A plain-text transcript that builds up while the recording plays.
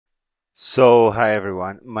So, hi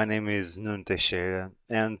everyone, my name is Nun Teixeira,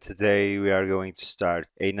 and today we are going to start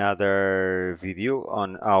another video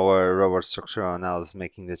on our robot structural analysis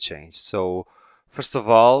making the change. So, first of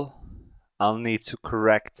all, I'll need to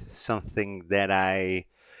correct something that I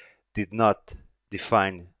did not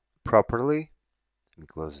define properly. Let me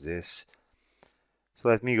close this. So,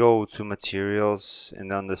 let me go to Materials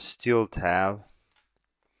and on the Steel tab,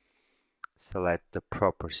 select the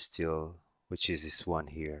proper steel, which is this one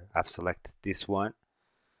here. I've selected this one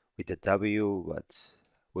with a W, but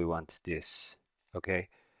we want this. Okay,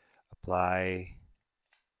 apply,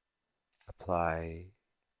 apply,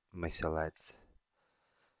 may select,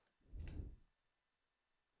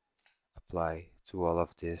 apply to all of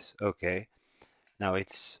this. Okay, now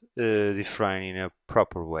it's defined in a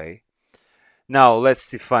proper way. Now let's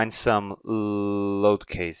define some load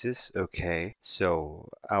cases. Okay, so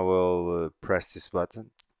I will press this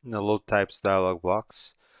button in the load types dialog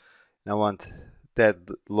box. I want dead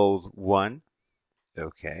load 1.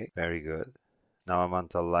 Okay, very good. Now I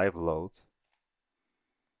want a live load.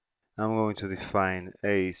 I'm going to define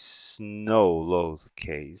a snow load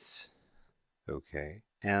case, okay,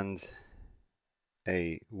 and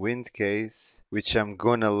a wind case, which I'm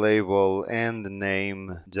gonna label and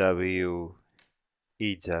name WEW.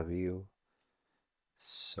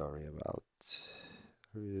 Sorry about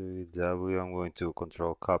W. I'm going to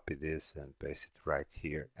control copy this and paste it right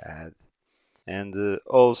here, add. And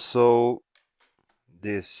also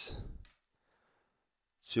this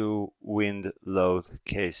two wind load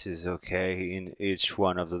cases, okay, in each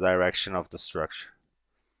one of the direction of the structure.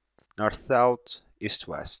 North-south,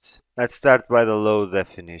 east-west. Let's start by the load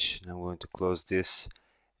definition. I'm going to close this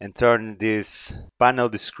and turn this panel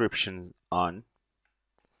description on.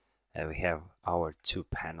 And we have our two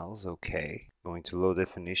panels, okay. Going to load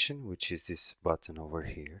definition, which is this button over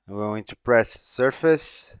here. I'm going to press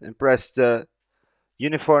surface and press the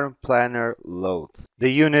uniform planar load.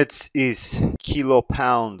 The units is kilo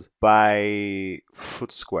pound by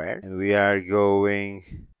foot square, and we are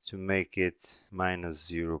going to make it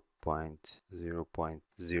minus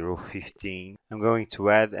 0.015. I'm going to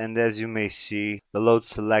add, and as you may see, the load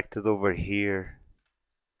selected over here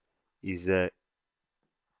is a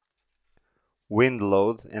wind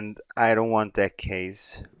load, and I don't want that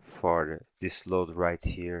case for this load right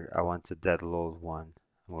here. I want the dead load one.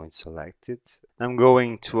 I'm going to select it. I'm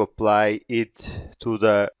going to apply it to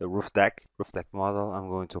the roof deck model. I'm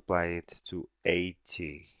going to apply it to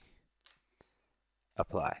 80.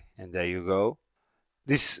 Apply, and there you go.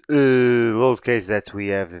 This load case that we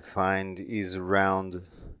have defined is around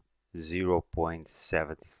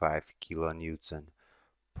 0.75 kilonewton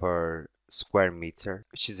per square meter,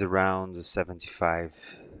 which is around 75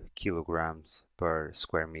 kilograms per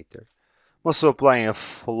square meter. I'm also applying a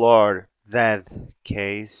floor that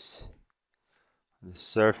case. On the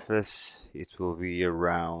surface, it will be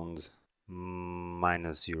around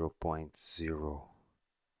minus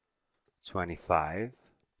 0.025.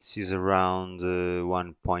 This is around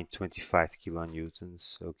 1.25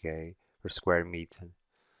 kilonewtons, okay, per square meter.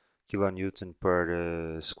 Kilonewton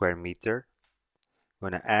per square meter. I'm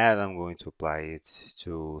going to add, I'm going to apply it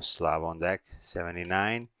to slab on deck,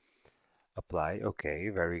 79. Apply, okay,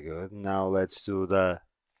 very good. Now let's do the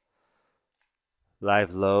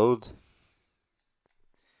live load.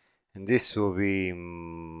 And this will be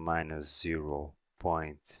minus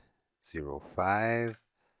 0.05.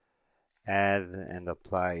 Add and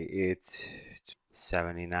apply it to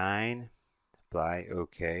 79. Apply,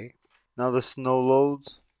 okay. Now the snow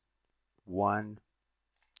load, 1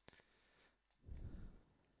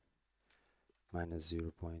 minus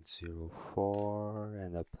 0.04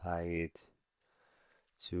 and apply it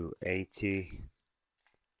to 80.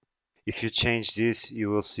 If you change this, you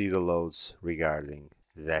will see the loads regarding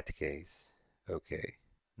that case. Okay,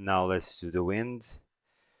 now let's do the wind,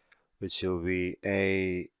 which will be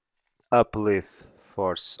a uplift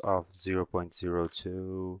force of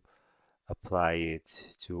 0.02. Apply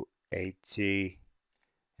it to 80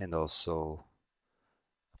 and also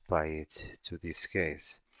apply it to this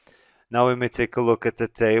case. Now we may take a look at the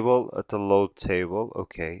table, at the load table.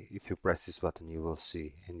 Okay, if you press this button, you will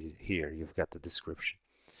see, and here you've got the description.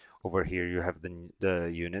 Over here you have the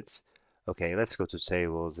units. Okay, let's go to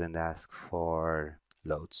tables and ask for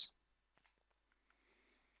loads.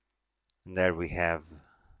 And there we have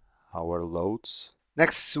our loads.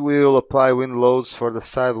 Next we'll apply wind loads for the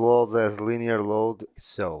side walls as linear load.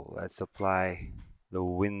 So let's apply the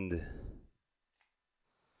wind.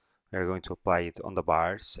 We're going to apply it on the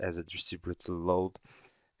bars as a distributed load,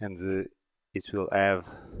 and it will have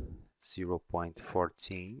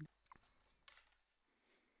 0.14.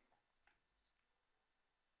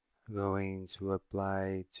 going to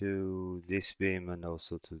apply to this beam and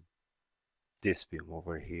also to this beam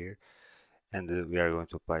over here, and we are going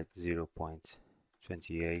to apply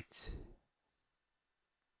 0.28.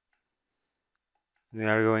 We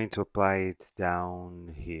are going to apply it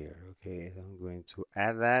down here. Okay, I'm going to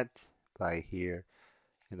add that, apply here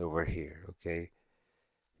and over here. Okay,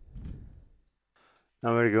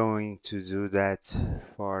 now we're going to do that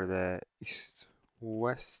for the east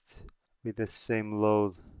west with the same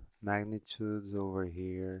load magnitudes over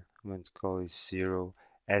here. I'm going to call it 0.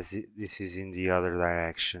 As this is in the other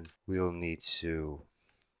direction, we'll need to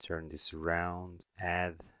turn this around,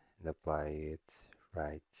 add and apply it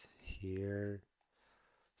right here.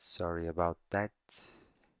 Sorry about that.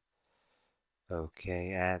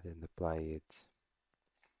 Okay, add and apply it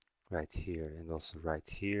right here and also right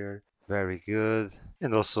here. Very good.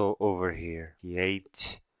 And also over here,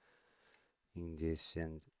 8 in this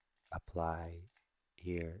and apply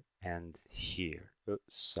here and here. Oh,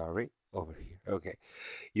 sorry, over here. Okay,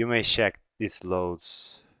 you may check these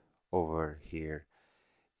loads over here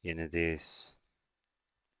in this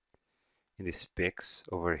peaks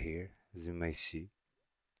over here, as you may see.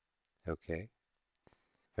 Okay,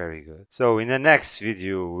 very good. So in the next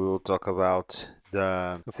video we will talk about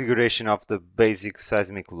the configuration of the basic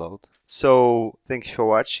seismic load. So thank you for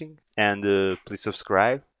watching, and please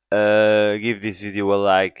subscribe. Give this video a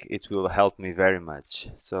like, it will help me very much.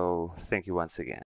 So thank you once again.